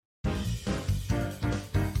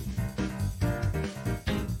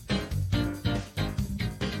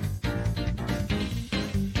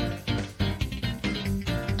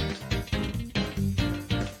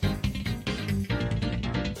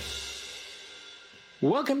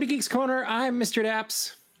Welcome to Geeks Corner. I'm Mr.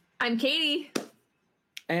 Daps. I'm Katie.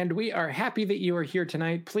 And we are happy that you are here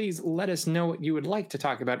tonight. Please let us know what you would like to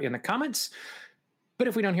talk about in the comments. But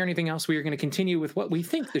if we don't hear anything else, we are going to continue with what we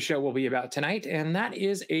think the show will be about tonight. And that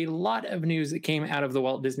is a lot of news that came out of the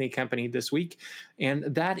Walt Disney Company this week. And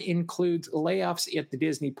that includes layoffs at the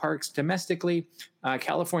Disney parks domestically,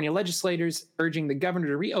 California legislators urging the governor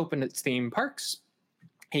to reopen its theme parks,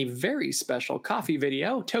 a very special coffee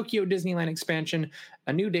video, Tokyo Disneyland expansion,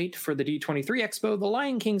 a new date for the D23 Expo, the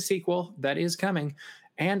Lion King sequel that is coming,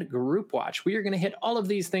 and Group Watch. We are going to hit all of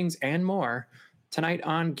these things and more tonight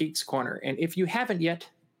on Geeks Corner. And if you haven't yet,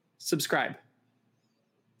 subscribe.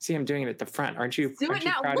 See, I'm doing it at the front. Aren't you? Do aren't it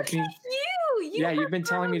now. Look at you. You've been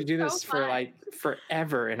telling me to do this for like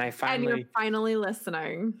forever, and And you're finally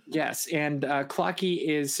listening. Yes, and Clocky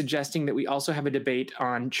is suggesting that we also have a debate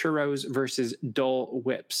on churros versus Dole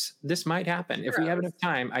Whips. This might happen. Churros. If we have enough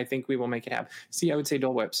time, I think we will make it happen. See, I would say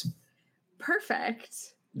Dole Whips.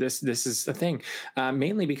 Perfect. This is the thing,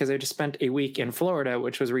 mainly because I just spent a week in Florida,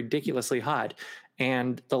 which was ridiculously hot.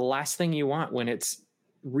 And the last thing you want when it's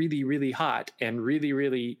really, really hot and really,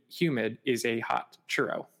 really humid is a hot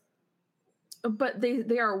churro. But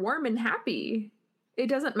they are warm and happy. It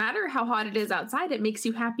doesn't matter how hot it is outside. It makes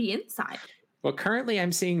you happy inside. Well, currently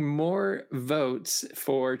I'm seeing more votes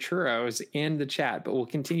for churros in the chat, but we'll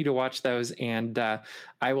continue to watch those. And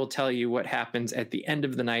I will tell you what happens at the end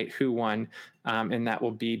of the night, who won. And that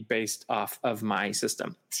will be based off of my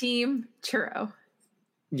system. Team Churro.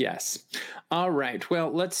 Yes. All right. Well,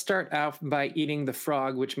 let's start off by eating the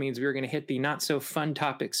frog, which means we're going to hit the not so fun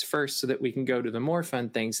topics first so that we can go to the more fun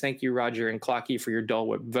things. Thank you, Roger and Clocky, for your Dole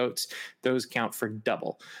Whip votes. Those count for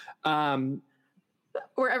double.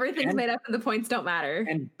 Where everything's made up and the points don't matter.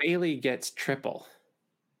 And Bailey gets triple.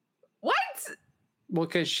 What? Well,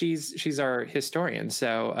 because she's our historian,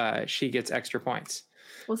 so she gets extra points.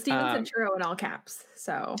 Well, Steven said churro in all caps,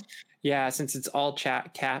 so... Yeah, since it's all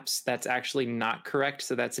chat caps, that's actually not correct.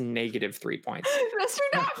 So that's negative 3 points. Mr.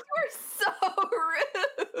 Daps, you are so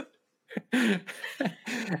rude.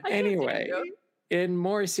 Anyway, in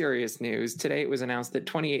more serious news, today it was announced that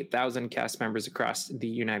 28,000 cast members across the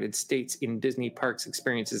United States in Disney parks,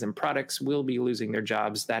 experiences, and products will be losing their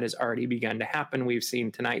jobs. That has already begun to happen. We've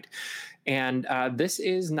seen tonight. And this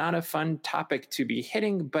is not a fun topic to be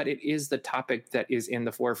hitting, but it is the topic that is in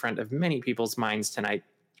the forefront of many people's minds tonight.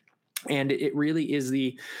 And it really is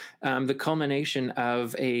the culmination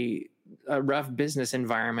of a rough business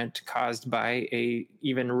environment caused by a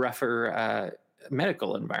even rougher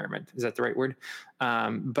medical environment. Is that the right word?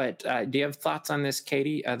 But do you have thoughts on this,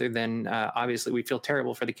 Katie, other than obviously we feel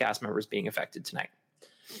terrible for the cast members being affected tonight?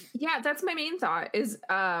 Yeah, that's my main thought is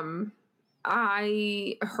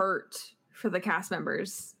I hurt for the cast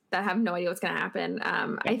members that have no idea what's going to happen.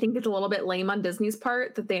 I think it's a little bit lame on Disney's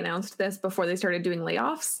part that they announced this before they started doing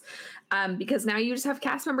layoffs, because now you just have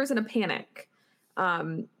cast members in a panic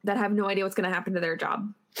that have no idea what's going to happen to their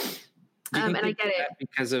job. And I get it.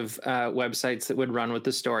 Because of websites that would run with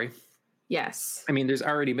the story. Yes. I mean, there's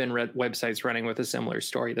already been websites running with a similar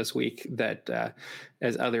story this week that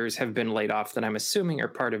as others have been laid off that I'm assuming are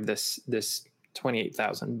part of this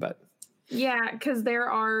 28,000, but. Yeah, because there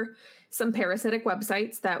are some parasitic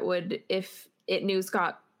websites that would, if news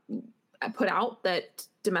got put out that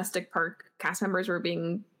domestic park cast members were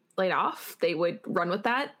being laid off, they would run with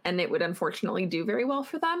that, and it would unfortunately do very well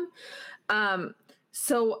for them.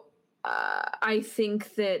 So I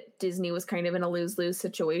think that Disney was kind of in a lose-lose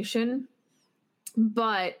situation,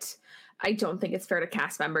 but I don't think it's fair to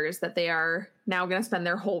cast members that they are now going to spend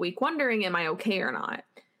their whole week wondering, am I okay or not?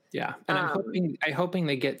 Yeah. And I'm hoping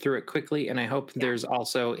they get through it quickly. And I hope there's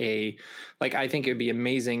also I think it'd be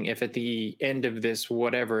amazing if at the end of this,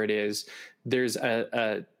 whatever it is, there's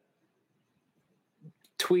a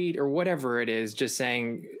tweet or whatever it is, just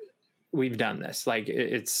saying we've done this. Like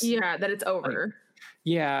it's. Yeah. That it's over.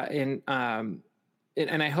 Yeah. And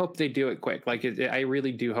I hope they do it quick. Like I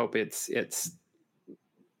really do hope it's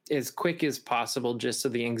as quick as possible, just so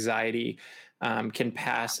the anxiety can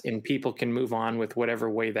pass and people can move on with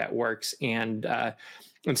whatever way that works. And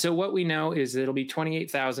so what we know is it'll be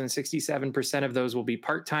 28,000, 67% of those will be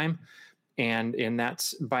part-time. And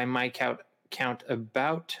that's by my count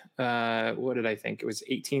about, what did I think? It was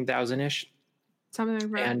 18,000-ish.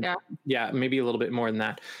 Something like that. And yeah, maybe a little bit more than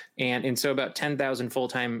that. And so about 10,000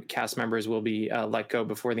 full-time cast members will be let go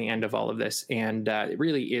before the end of all of this. And it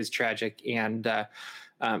really is tragic. And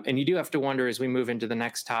you do have to wonder as we move into the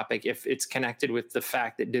next topic if it's connected with the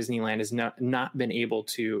fact that Disneyland has not been able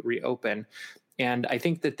to reopen. And I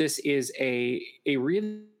think that this is a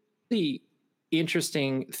really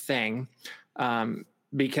interesting thing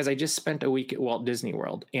because I just spent a week at Walt Disney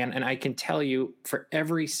World. And I can tell you, for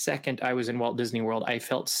every second I was in Walt Disney World, I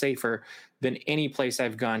felt safer than any place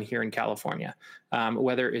I've gone here in California.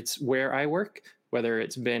 Whether it's where I work, whether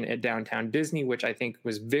it's been at Downtown Disney, which I think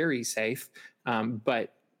was very safe.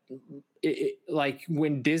 But like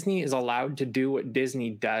when Disney is allowed to do what Disney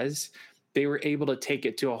does, they were able to take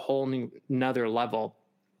it to a whole another level,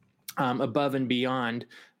 above and beyond.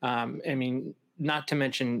 I mean, not to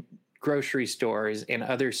mention grocery stores and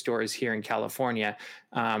other stores here in California.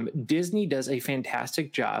 Disney does a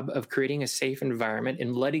fantastic job of creating a safe environment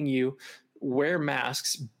and letting you wear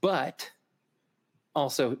masks, but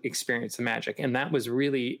also experience the magic. And that was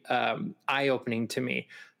really eye-opening to me.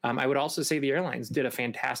 I would also say the airlines did a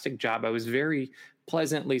fantastic job. I was very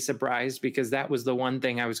pleasantly surprised because that was the one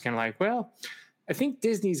thing I was kind of like, well, I think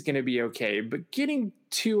Disney's going to be okay, but getting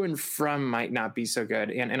to and from might not be so good.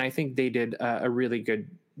 And I think they did a really good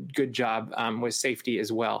job with safety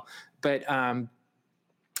as well. But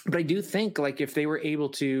I do think, like, if they were able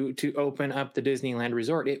to open up the Disneyland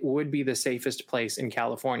Resort, it would be the safest place in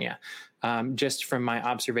California, just from my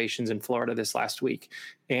observations in Florida this last week.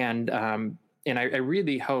 And I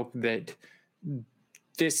really hope that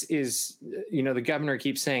this is, the governor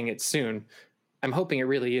keeps saying it's soon. I'm hoping it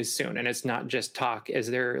really is soon, and it's not just talk, as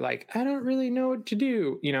they're like, I don't really know what to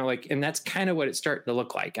do, and that's kind of what it's starting to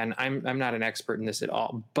look like. And I'm not an expert in this at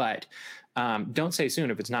all, but don't say soon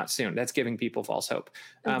if it's not soon. That's giving people false hope.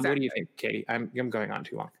 Exactly. What do you think, Katie? I'm going on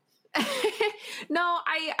too long. No,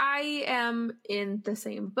 I am in the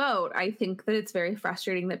same boat. I think that it's very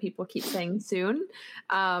frustrating that people keep saying soon.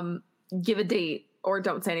 Give a date or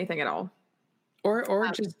don't say anything at all. Or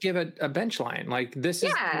just give a bench line. Like these are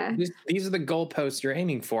the goalposts you're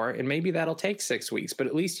aiming for, and maybe that'll take 6 weeks, but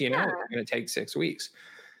at least it's going to take 6 weeks.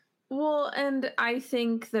 Well, and I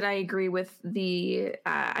think that I agree with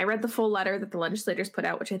I read the full letter that the legislators put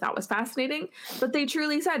out, which I thought was fascinating, but they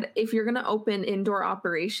truly said, if you're going to open indoor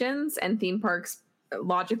operations and theme parks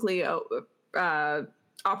logically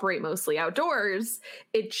operate mostly outdoors,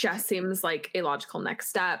 it just seems like a logical next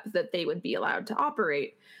step that they would be allowed to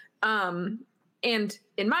operate. And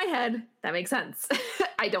in my head, that makes sense.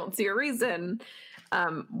 I don't see a reason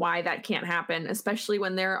why that can't happen, especially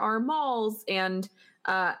when there are malls and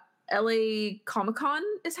LA Comic-Con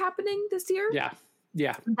is happening this year.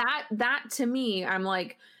 Yeah. That to me, I'm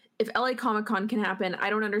like, if LA Comic-Con can happen, I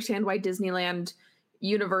don't understand why Disneyland,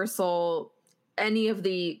 Universal, any of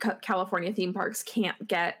the California theme parks can't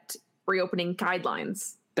get reopening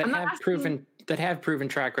guidelines that have proven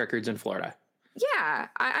track records in Florida. Yeah,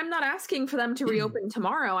 I'm not asking for them to reopen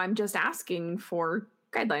tomorrow. I'm just asking for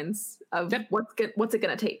guidelines of what's it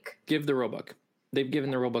going to take. Give the rule book. They've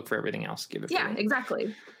given the rule book for everything else. Give it. Yeah,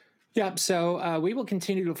 exactly. Yep. So we will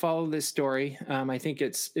continue to follow this story. I think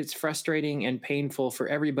it's frustrating and painful for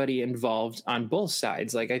everybody involved on both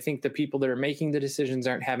sides. Like, I think the people that are making the decisions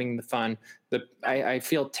aren't having the fun. I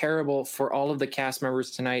feel terrible for all of the cast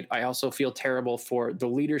members tonight. I also feel terrible for the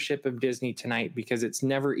leadership of Disney tonight, because it's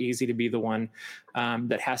never easy to be the one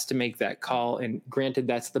that has to make that call. And granted,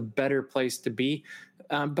 that's the better place to be.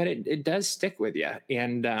 But it does stick with you,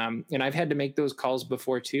 and I've had to make those calls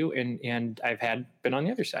before too, and I've been on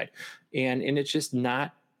the other side, and it's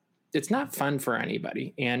not fun for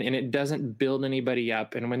anybody, and it doesn't build anybody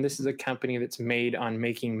up. And when this is a company that's made on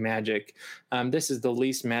making magic, this is the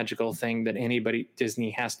least magical thing that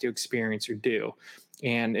Disney has to experience or do.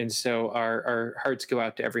 And so our hearts go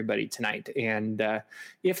out to everybody tonight. And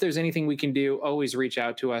if there's anything we can do, always reach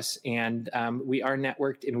out to us. And we are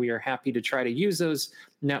networked, and we are happy to try to use those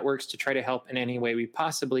networks to try to help in any way we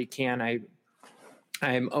possibly can.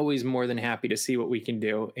 I'm always more than happy to see what we can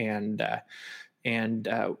do. And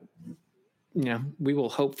we will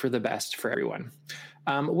hope for the best for everyone.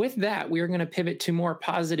 With that, we are going to pivot to more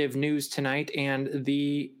positive news tonight. And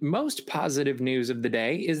the most positive news of the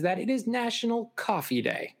day is that it is National Coffee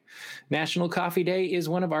Day. National Coffee Day is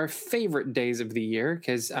one of our favorite days of the year,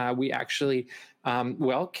 because we actually,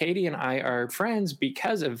 Katie and I are friends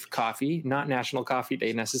because of coffee, not National Coffee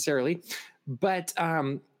Day necessarily. But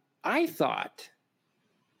I thought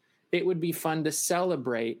it would be fun to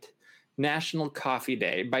celebrate National Coffee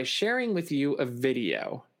Day by sharing with you a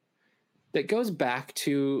video that goes back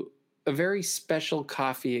to a very special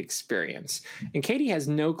coffee experience. And Katie has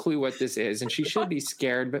no clue what this is, and she should be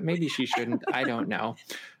scared, but maybe she shouldn't. I don't know.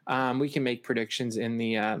 We can make predictions in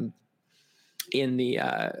the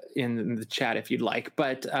chat if you'd like,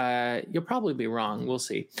 but you'll probably be wrong. We'll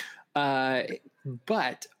see.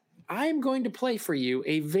 But I'm going to play for you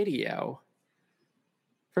a video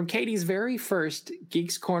from Katie's very first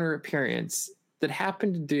Geeks Corner appearance that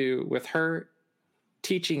happened to do with her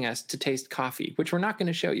teaching us to taste coffee, which we're not going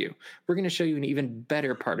to show you. We're going to show you an even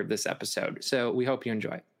better part of this episode. So we hope you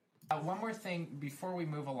enjoy. One more thing before we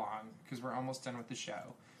move along, because we're almost done with the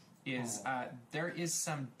show, is there is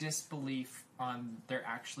some disbelief on there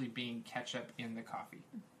actually being ketchup in the coffee.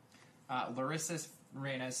 Larissa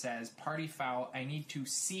Reyna says, "Party foul, I need to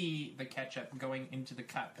see the ketchup going into the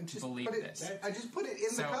cup to believe this." I just put it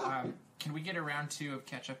in the cup. Can we get a round 2 of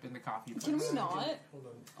ketchup in the coffee, please? Can we not?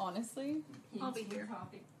 Honestly? I'll be here.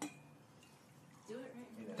 Do it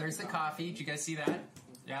right. There's the coffee. Did you guys see that?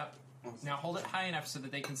 Yep. Now hold it high enough so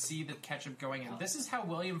that they can see the ketchup going in. This is how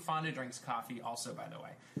William Fonda drinks coffee also, by the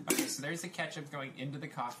way. Okay, so there's the ketchup going into the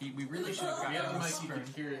coffee. We really should have gotten a spoon. You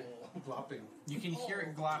can hear it glopping. You can hear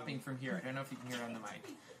it glopping from here. I don't know if you can hear it on the mic.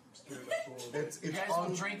 It's You guys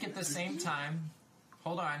will drink at the same time.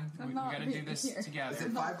 Hold on. We got to do this together. Is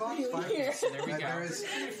it $5? So there we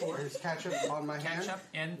go. There's ketchup on my hand. Ketchup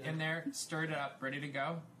in there. Stir it up. Ready to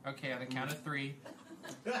go? Okay, on the count of 3.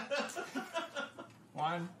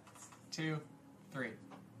 1, 2, 3.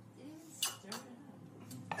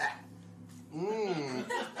 Mmm.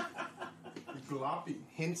 Gloppy.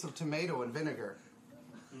 Hints of tomato and vinegar.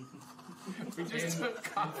 We just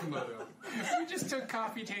took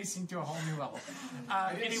coffee tasting to a whole new level.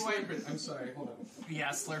 Anyway, Slurp it. I'm sorry. Hold on. yeah,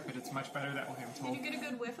 slurp it. It's much better that way, I'm told. Did you get a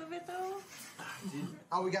good whiff of it though?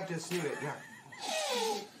 Oh, we got to snoot it. Yeah.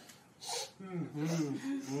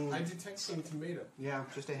 I detect some tomato. Yeah,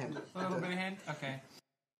 just a hint. A little bit of hint? Okay.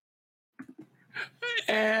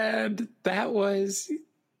 And that was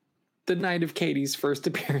the night of Katie's first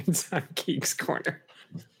appearance on Geeks Corner.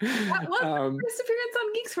 That was my first appearance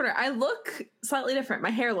on Geeks Corner. I look slightly different. My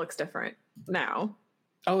hair looks different now.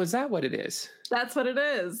 Oh, is that what it is? That's what it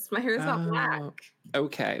is. My hair is not black.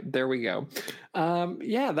 Okay, there we go.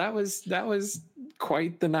 Yeah, that was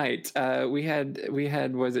quite the night. We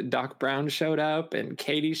had was it Doc Brown showed up and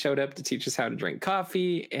Katie showed up to teach us how to drink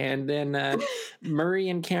coffee, and then Murray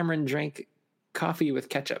and Cameron drank coffee with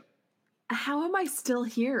ketchup. How am I still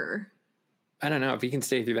here? I don't know. If you can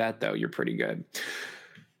stay through that though, you're pretty good.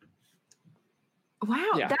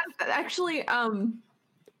 Wow, Yeah. that's actually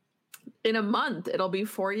in a month it'll be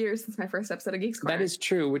 4 years since my first episode of Geeks Corner. That is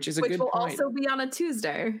true, which is a which good will point. also be on a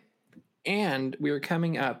Tuesday. And we are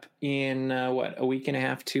coming up in a week and a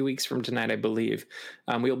half, 2 weeks from tonight, I believe.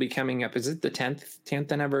 We'll be coming up. Is it the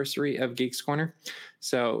 10th anniversary of Geeks Corner?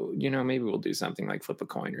 So, maybe we'll do something like flip a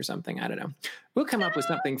coin or something. I don't know. We'll come up with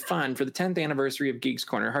something fun for the 10th anniversary of Geeks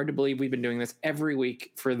Corner. Hard to believe we've been doing this every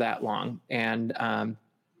week for that long. And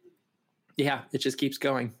yeah, it just keeps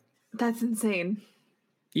going. That's insane.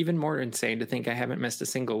 Even more insane to think I haven't missed a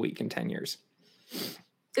single week in 10 years.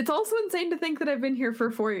 It's also insane to think that I've been here for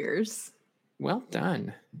 4 years. Well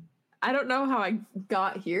done. I don't know how I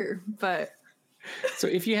got here, but So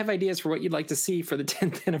if you have ideas for what you'd like to see for the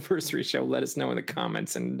 10th anniversary show, let us know in the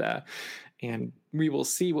comments, and we will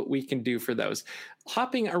see what we can do for those.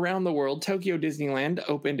 Hopping around the world, Tokyo Disneyland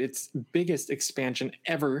opened its biggest expansion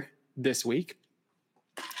ever this week.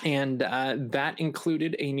 And that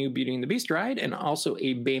included a new Beauty and the Beast ride and also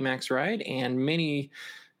a Baymax ride and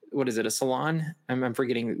a salon? I'm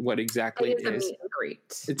forgetting what exactly it is. A meet and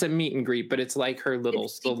greet. It's a meet and greet, but it's like her little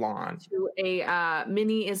salon.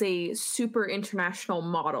 Minnie is a super international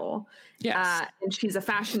model. Yes. And she's a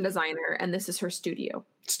fashion designer, and this is her studio.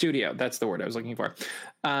 Studio, that's the word I was looking for.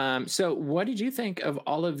 So what did you think of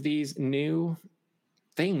all of these new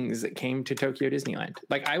things that came to Tokyo Disneyland?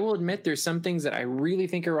 Like, I will admit there's some things that I really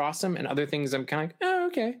think are awesome, and other things I'm kind of like, oh,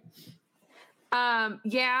 okay.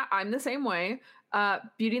 Yeah, I'm the same way.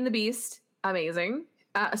 Beauty and the Beast, amazing.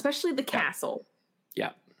 Especially the castle.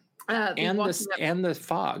 Yeah. And the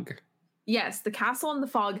fog. Yes, the castle and the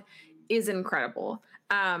fog is incredible.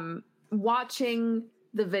 Watching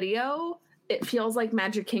the video, it feels like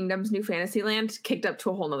Magic Kingdom's New Fantasyland kicked up to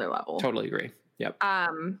a whole nother level. Totally agree. Yep.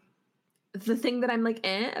 The thing that I'm like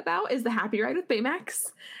about is the Happy Ride with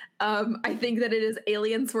Baymax. I think that it is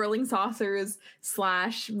Alien Swirling Saucers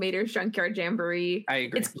 / Mater's Junkyard Jamboree. I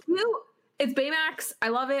agree. It's cute. It's Baymax. I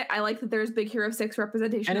love it. I like that there's Big Hero 6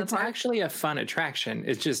 representation. And in it's the park. actually a fun attraction.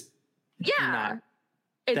 It's just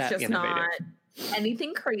it's just innovative. not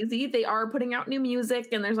anything crazy. They are putting out new music,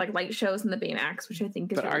 and there's like light shows in the Baymax, which I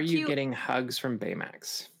think is But really are you cute. getting hugs from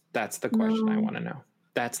Baymax? That's the question I want to know.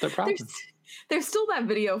 That's the problem. There's still that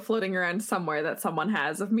video floating around somewhere that someone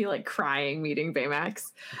has of me like crying meeting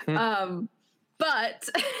Baymax. But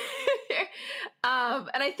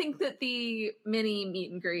and I think that the mini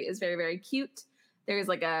meet and greet is very, very cute. There's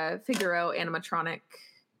like a Figaro animatronic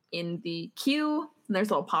in the queue, and there's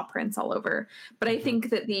little paw prints all over. But I think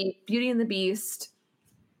that the Beauty and the Beast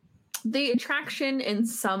The attraction in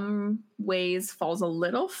some ways falls a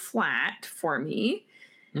little flat for me,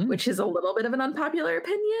 which is a little bit of an unpopular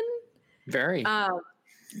opinion. Very.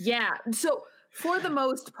 Yeah. So for the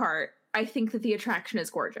most part, I think that the attraction is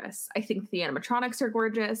gorgeous. I think the animatronics are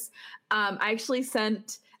gorgeous. I actually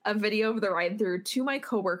sent a video of the ride through to my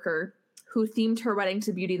coworker who themed her wedding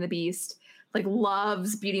to Beauty and the Beast, like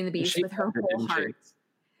loves Beauty and the Beast with her whole heart.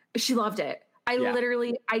 She loved it. I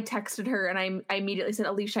texted her and I immediately said,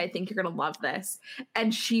 Alicia, I think you're going to love this.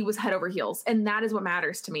 And she was head over heels. And that is what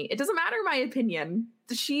matters to me. It doesn't matter my opinion.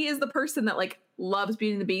 She is the person that like loves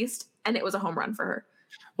Beauty and the Beast. And it was a home run for her.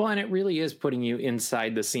 Well, and it really is putting you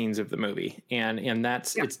inside the scenes of the movie. And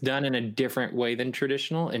that's, it's done in a different way than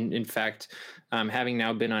traditional. And in fact, having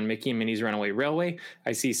now been on Mickey and Minnie's Runaway Railway,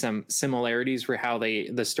 I see some similarities for how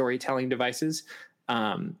the storytelling devices.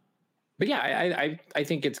 But yeah, I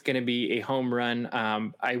think it's going to be a home run.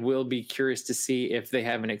 I will be curious to see if they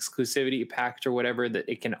have an exclusivity pact or whatever that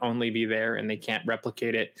it can only be there and they can't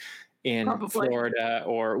replicate it in Florida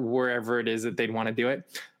or wherever it is that they'd want to do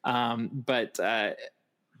it. But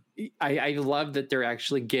I love that they're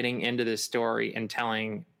actually getting into this story and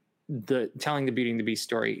telling the Beauty and the Beast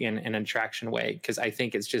story in an attraction way, because I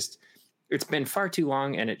think it's been far too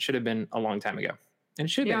long and it should have been a long time ago. And it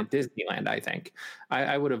should have been at Disneyland, I think.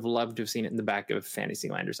 I would have loved to have seen it in the back of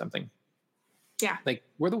Fantasyland or something. Yeah. Like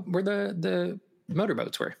where the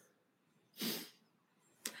motorboats were.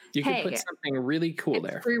 You could put something really cool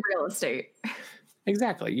there. Free real estate.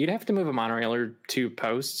 Exactly. You'd have to move a monorail or two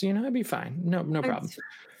posts, it'd be fine. No problem.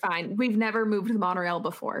 Fine. We've never moved the monorail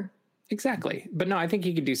before. Exactly. But no, I think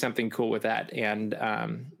you could do something cool with that. And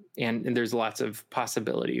there's lots of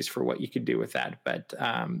possibilities for what you could do with that. But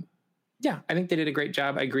yeah, I think they did a great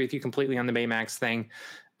job. I agree with you completely on the Baymax thing.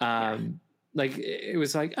 Like it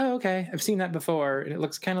was like, oh, okay, I've seen that before. And it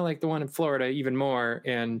looks kind of like the one in Florida even more.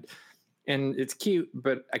 And it's cute,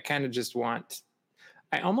 but I kind of just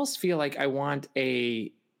I almost feel like I want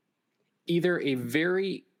either a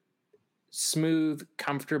very smooth,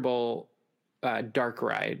 comfortable, dark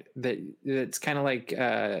ride that's kind of like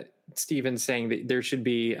Steven saying that there should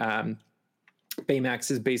be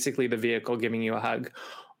Baymax is basically the vehicle giving you a hug,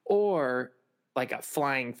 or like a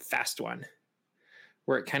flying fast one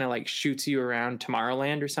where it kind of like shoots you around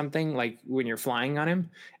Tomorrowland or something, like when you're flying on him.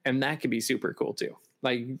 And that could be super cool too.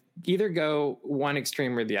 Like either go one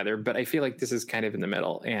extreme or the other, but I feel like this is kind of in the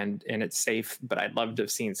middle and it's safe, but I'd love to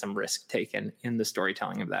have seen some risk taken in the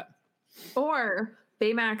storytelling of that. Or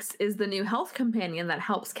Baymax is the new health companion that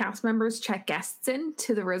helps cast members check guests in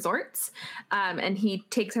to the resorts. And he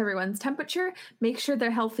takes everyone's temperature, makes sure they're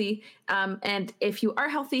healthy. And if you are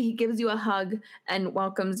healthy, he gives you a hug and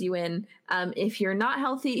welcomes you in. If you're not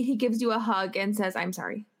healthy, he gives you a hug and says, I'm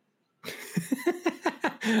sorry.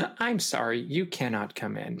 I'm sorry, you cannot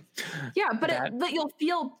come in. Yeah, but you'll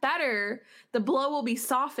feel better. The blow will be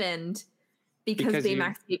softened because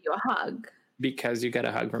Baymax gave you a hug. Because you got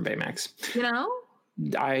a hug from Baymax.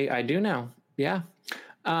 I do know. Yeah.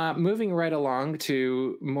 Moving right along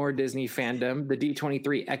to more Disney fandom, the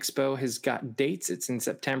D23 Expo has got dates. It's in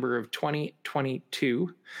September of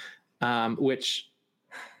 2022, which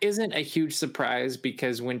isn't a huge surprise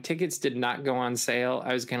because when tickets did not go on sale,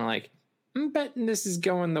 I was kind of like, but this is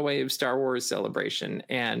going the way of Star Wars Celebration.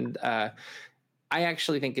 And I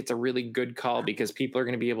actually think it's a really good call because people are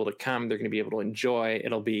going to be able to come. They're going to be able to enjoy.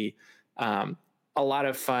 It'll be a lot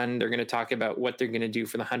of fun. They're going to talk about what they're going to do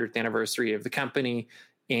for the 100th anniversary of the company.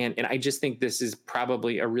 And I just think this is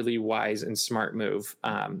probably a really wise and smart move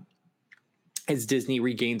as Disney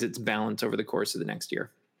regains its balance over the course of the next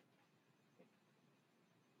year.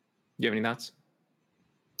 Do you have any thoughts?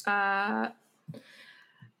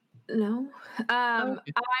 No.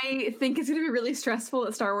 I think it's going to be really stressful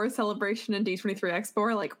that Star Wars Celebration and D23 Expo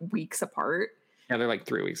are like weeks apart. Yeah, they're like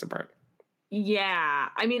 3 weeks apart. Yeah.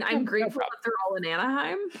 I mean, I'm grateful that they're all in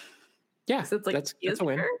Anaheim. Yeah. So it's like that's a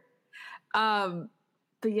win.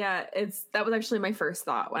 But yeah, that was actually my first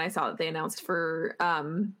thought when I saw that they announced for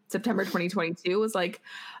September 2022 was like,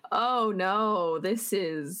 oh no, this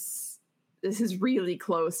is really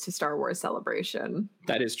close to Star Wars Celebration.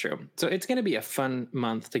 That is true. So it's going to be a fun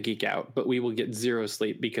month to geek out, but we will get zero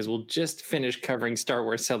sleep because we'll just finish covering Star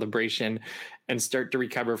Wars Celebration and start to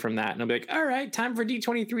recover from that. And I'll be like, all right, time for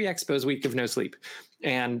D23 Expo's week of no sleep.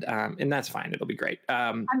 And that's fine. It'll be great.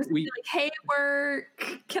 I'm just gonna be like, hey,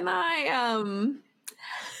 work, can I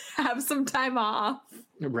have some time off?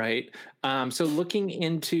 Right. So looking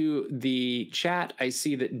into the chat, I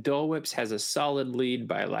see that Dole Whips has a solid lead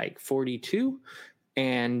by like 42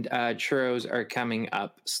 and churros are coming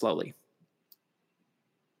up slowly.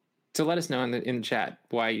 So let us know in the chat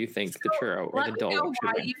why you think the churro or the Let me Dole know Whip should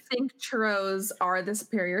why win. you think churros are the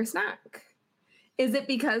superior snack. Is it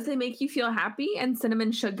because they make you feel happy and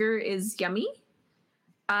cinnamon sugar is yummy?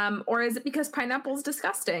 Or is it because pineapple is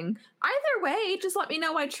disgusting? Either way, just let me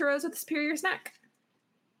know why churros are the superior snack.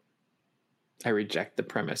 I reject the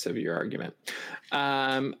premise of your argument.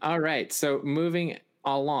 All right, so moving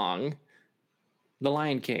along, The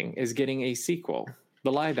Lion King is getting a sequel.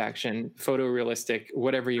 The live-action, photorealistic,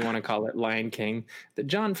 whatever you want to call it, Lion King, that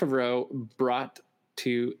Jon Favreau brought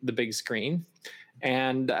to the big screen.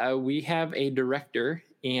 And we have a director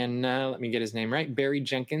in, let me get his name right, Barry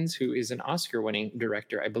Jenkins, who is an Oscar-winning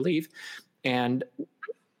director, I believe. And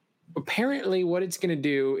apparently what it's going to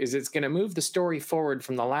do is it's going to move the story forward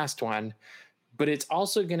from the last one, but it's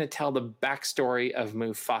also going to tell the backstory of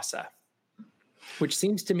Mufasa, which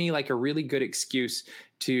seems to me like a really good excuse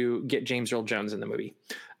to get James Earl Jones in the movie.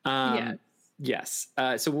 Yes.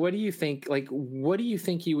 So what do you think? Like, what do you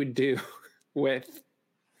think you would do with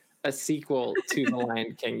a sequel to The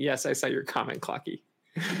Lion King? Yes, I saw your comment, Clocky.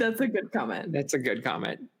 That's a good comment. That's a good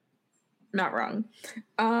comment. Not wrong.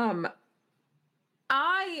 I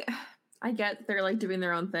get they're like doing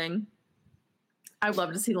their own thing. I'd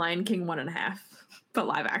love to see Lion King 1.5, but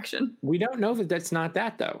live action. We don't know that that's not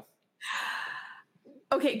that, though.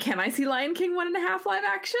 Okay, can I see Lion King 1.5 live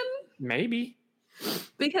action? Maybe.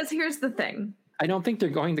 Because here's the thing. I don't think they're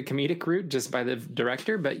going the comedic route just by the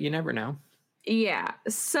director, but you never know. Yeah.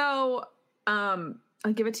 So, I'll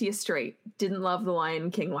give it to you straight. Didn't love the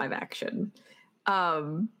Lion King live action.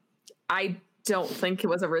 I don't think it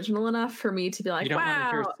was original enough for me to be like, You don't want to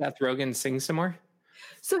hear wow. Seth Rogen sing some more?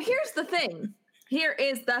 So here's the thing. Here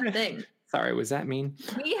is the thing. Sorry, was that mean?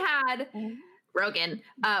 We had Rogan.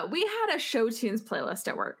 We had a show tunes playlist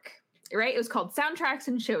at work, right? It was called Soundtracks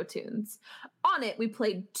and Show Tunes. On it, we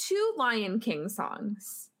played 2 Lion King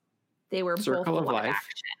songs. They were Circle both of live Life.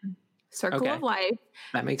 action. Circle Okay. of Life.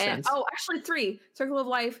 That makes And, sense. oh, actually 3. Circle of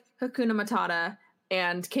Life, Hakuna Matata,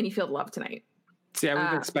 and Can You Feel the Love Tonight? See, I would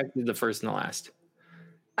have expected the first and the last.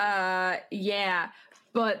 Yeah,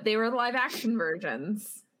 but they were the live action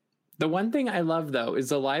versions. The one thing I love, though, is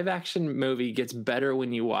the live action movie gets better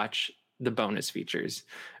when you watch the bonus features,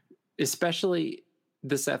 especially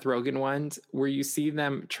the Seth Rogen ones where you see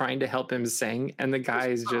them trying to help him sing and the guy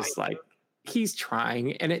is just like, he's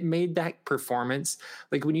trying. And it made that performance,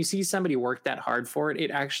 like when you see somebody work that hard for it, it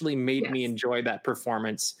actually made me enjoy that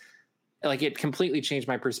performance. Like it completely changed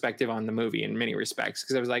my perspective on the movie in many respects.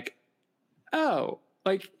 Cause I was like, oh,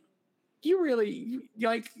 like you really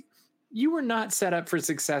like, you were not set up for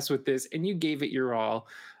success with this and you gave it your all.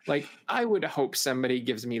 Like I would hope somebody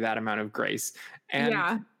gives me that amount of grace.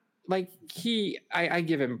 And like I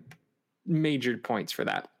give him major points for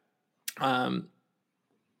that.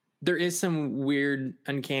 There is some weird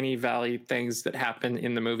uncanny valley things that happen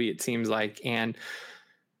in the movie, it seems like. And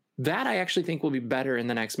that I actually think will be better in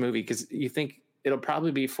the next movie because you think it'll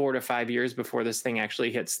probably be 4 to 5 years before this thing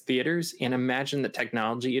actually hits theaters. And imagine the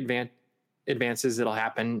technology advances that'll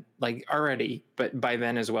happen like already, but by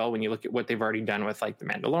then as well, when you look at what they've already done with like The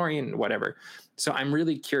Mandalorian and whatever. So I'm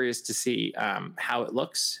really curious to see how it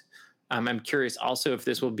looks. I'm curious also if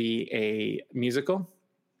this will be a musical,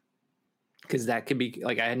 because that could be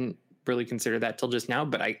like, I hadn't really considered that till just now,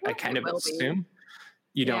 but I kind of assume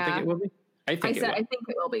you don't think it will be. I think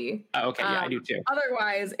it will be. Oh, okay, yeah, I do too.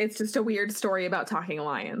 Otherwise, it's just a weird story about talking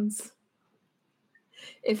lions.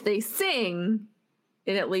 If they sing,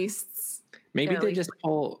 it at least maybe they just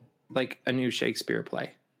pull like a new Shakespeare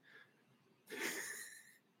play.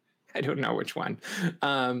 I don't know which one.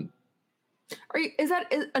 Is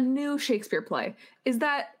that a new Shakespeare play? Is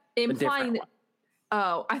that implying that?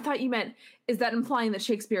 Oh, I thought you meant, is that implying that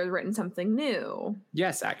Shakespeare has written something new?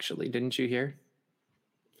 Yes, actually. Didn't you hear?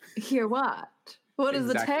 Hear what? What is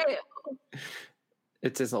the tale?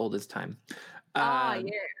 It's as old as time. Yes.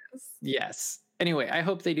 Yes. Anyway, I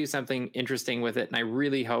hope they do something interesting with it, and I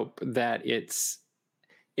really hope that it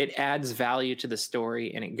adds value to the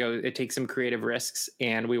story and it takes some creative risks,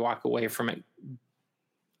 and we walk away from it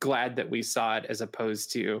glad that we saw it, as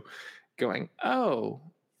opposed to going, oh,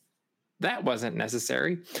 that wasn't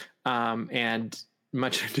necessary. And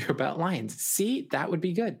Much Ado About Lions. See, that would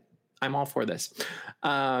be good. I'm all for this.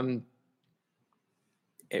 It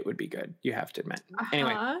would be good. You have to admit.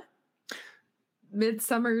 Anyway.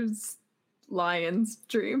 Midsummer's Lion's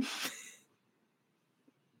Dream.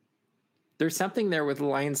 There's something there with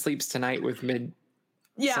Lion Sleeps Tonight with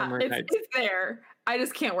Midsummer Nights. It's there. I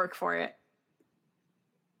just can't work for it.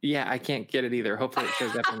 Yeah, I can't get it either. Hopefully it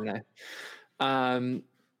shows up in the...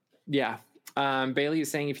 yeah. Bailey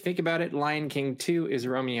is saying, if you think about it, Lion King 2 is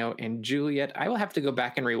Romeo and Juliet. I will have to go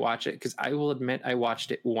back and rewatch it because I will admit I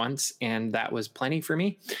watched it once and that was plenty for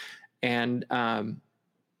me. And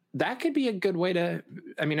that could be a good way to,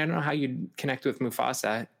 I mean, I don't know how you'd connect with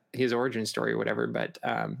Mufasa, his origin story or whatever, but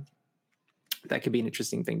that could be an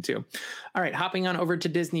interesting thing too. All right, hopping on over to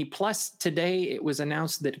Disney Plus. Today it was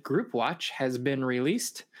announced that Group Watch has been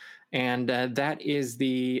released. And that is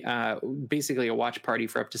the basically a watch party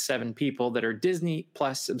for up to 7 people that are Disney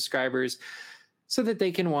Plus subscribers so that they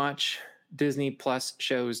can watch Disney Plus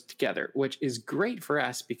shows together, which is great for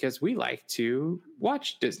us because we like to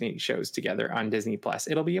watch Disney shows together on Disney Plus.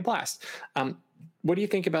 It'll be a blast. What do you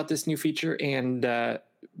think about this new feature? And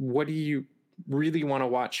what do you really want to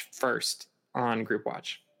watch first on Group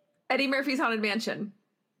Watch? Eddie Murphy's Haunted Mansion.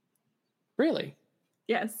 Really?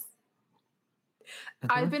 Yes.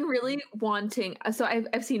 I've been really wanting, so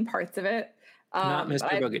I've seen parts of it. Not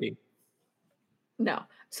Mr. Boogedy. No.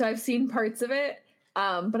 So I've seen parts of it,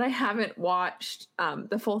 but I haven't watched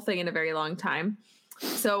the full thing in a very long time.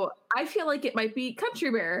 So I feel like it might be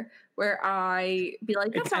Country Bear, where I be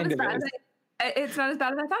like, that's not as bad it's not as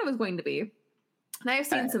bad as I thought it was going to be. And I have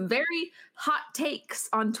seen some very hot takes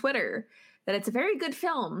on Twitter that it's a very good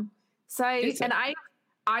film. So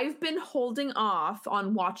I've been holding off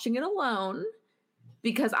on watching it alone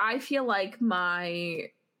because I feel like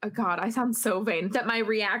oh God, I sound so vain, that my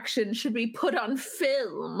reaction should be put on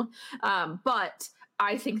film. But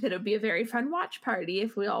I think that it would be a very fun watch party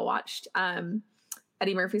if we all watched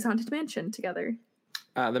Eddie Murphy's Haunted Mansion together.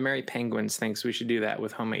 The Merry Penguins thinks we should do that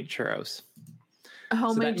with homemade churros.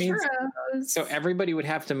 Homemade churros. So everybody would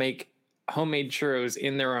have to make homemade churros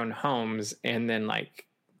in their own homes and then like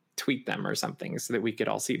tweet them or something so that we could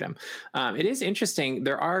all see them. It is interesting.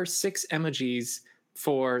 There are 6 emojis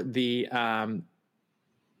for the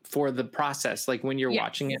process. Like when you're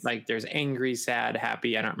watching it, like there's angry, sad,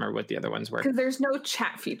 happy. I don't remember what the other ones were. Because there's no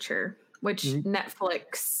chat feature, which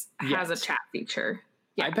Netflix has a chat feature.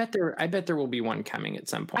 Yeah. I bet there will be one coming at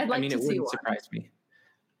some point. I'd like it to see wouldn't one. surprise me.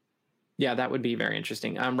 Yeah, that would be very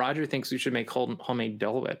interesting. Roger thinks we should make homemade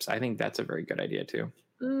Dole Whips. I think that's a very good idea too.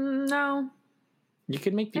 No. You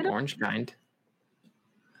could make the orange kind.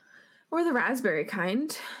 Or the raspberry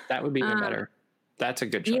kind. That would be even better. That's a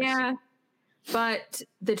good choice. Yeah. But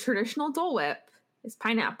the traditional Dole Whip is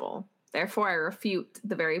pineapple. Therefore, I refute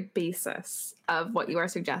the very basis of what you are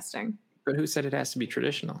suggesting. But who said it has to be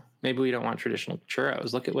traditional? Maybe we don't want traditional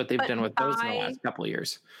churros. Look at what they've done with those in the last couple of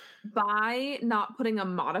years. By not putting a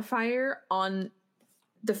modifier on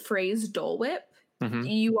the phrase Dole Whip,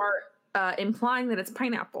 you are implying that it's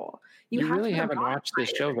pineapple. You really haven't watched this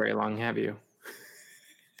show very long, have you?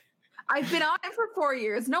 I've been on it for 4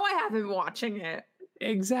 years. No, I haven't been watching it.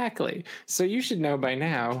 Exactly. So you should know by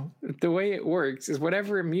now, the way it works is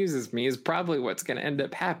whatever amuses me is probably what's going to end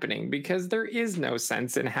up happening because there is no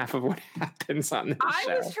sense in half of what happens on this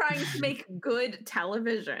show. I was trying to make good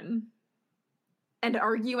television and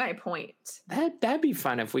argue my point. That'd be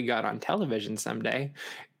fun if we got on television someday.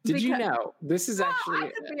 You know, this is actually I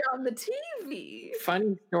could be on the TV.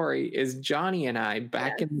 Funny story is Johnny and I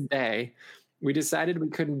back in the day, we decided we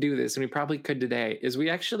couldn't do this, and we probably could today, is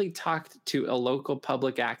we actually talked to a local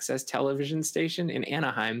public access television station in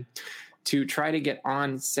Anaheim to try to get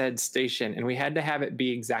on said station. And we had to have it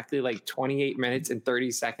be exactly like 28 minutes and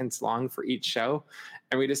 30 seconds long for each show.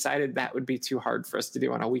 And we decided that would be too hard for us to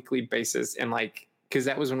do on a weekly basis. And like, because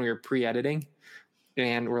that was when we were pre-editing.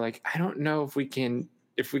 And we're like, I don't know if we can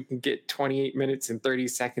get 28 minutes and 30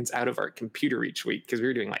 seconds out of our computer each week, because we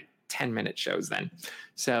were doing like 10-minute shows then.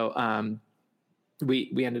 So,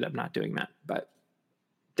 we ended up not doing that, but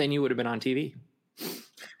then you would have been on TV.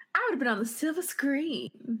 I would have been on the silver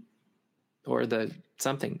screen. Or the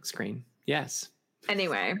something screen. Yes.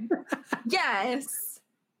 Anyway. Yes.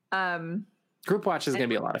 Group Watch is going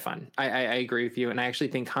to be a lot of fun. I agree with you. And I actually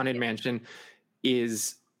think Haunted Mansion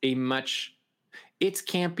is it's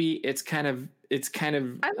campy. It's kind of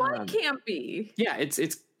I like campy. Yeah,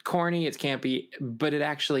 it's corny, it's campy, but it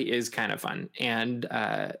actually is kind of fun. And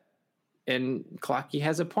Clocky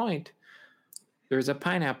has a point. There's a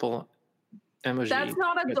pineapple emoji. That's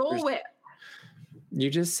not a Dole Whip. You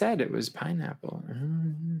just said it was pineapple.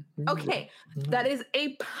 Okay, that is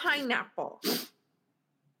a pineapple.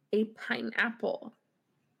 A pineapple.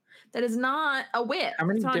 That is not a whip. How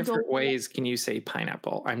many different ways can you say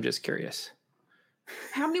pineapple? I'm just curious.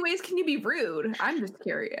 How many ways can you be rude? I'm just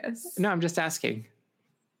curious. No, I'm just asking.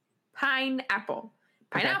 Pineapple.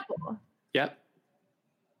 Pineapple. Okay. Yep.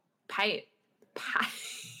 Pie.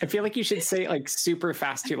 I feel like you should say it like super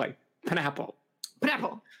fast too, like pineapple.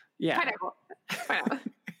 Pineapple. Yeah. Pineapple.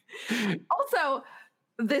 Also,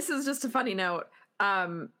 This is just a funny note.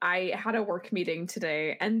 I had a work meeting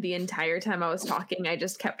today, and the entire time I was talking, I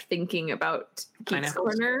just kept thinking about Geeks Pineapples?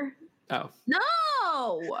 Corner. Oh,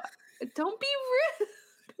 No! Don't be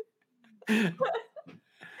rude.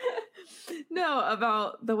 No,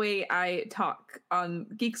 about the way I talk on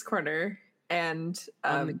Geeks Corner and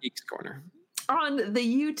on the Geeks Corner. on the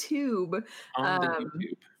YouTube. On the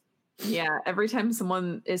YouTube. Yeah, every time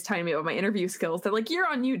someone is telling me about my interview skills, they're like, "You're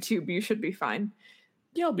on YouTube. You should be fine."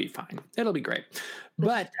 You'll be fine. It'll be great.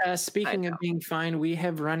 But speaking of being fine, we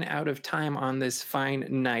have run out of time on this fine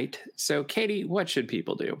night. So, Katie, what should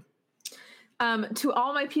people do? To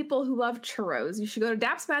all my people who love churros, you should go to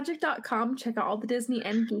dapsmagic.com, check out all the Disney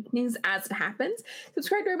and geek news as it happens,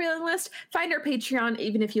 subscribe to our mailing list, find our Patreon,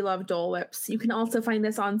 even if you love Dole Whips. You can also find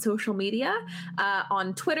us on social media,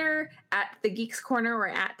 on Twitter, at The Geeks Corner, or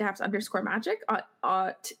at Daps_Magic,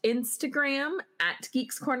 at Instagram, at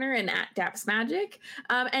Geeks Corner, and at Daps Magic.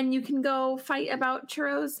 And you can go fight about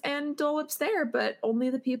churros and Dole Whips there, but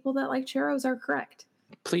only the people that like churros are correct.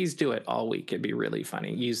 Please do it all week. It'd be really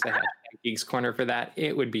funny. Use the hashtag Geeks Corner for that.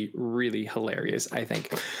 It would be really hilarious, I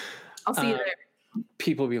think. I'll see you there.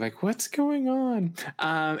 People be like, what's going on?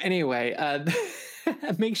 Anyway,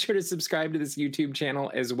 make sure to subscribe to this YouTube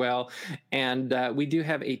channel as well. And we do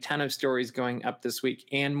have a ton of stories going up this week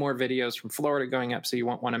and more videos from Florida going up. So you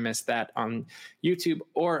won't want to miss that on YouTube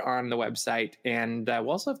or on the website. And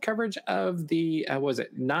we'll also have coverage of the,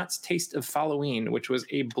 Knott's Taste of Halloween, which was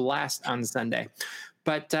a blast on Sunday.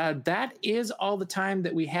 But that is all the time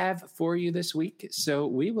that we have for you this week. So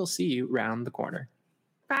we will see you round the corner.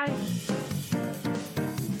 Bye.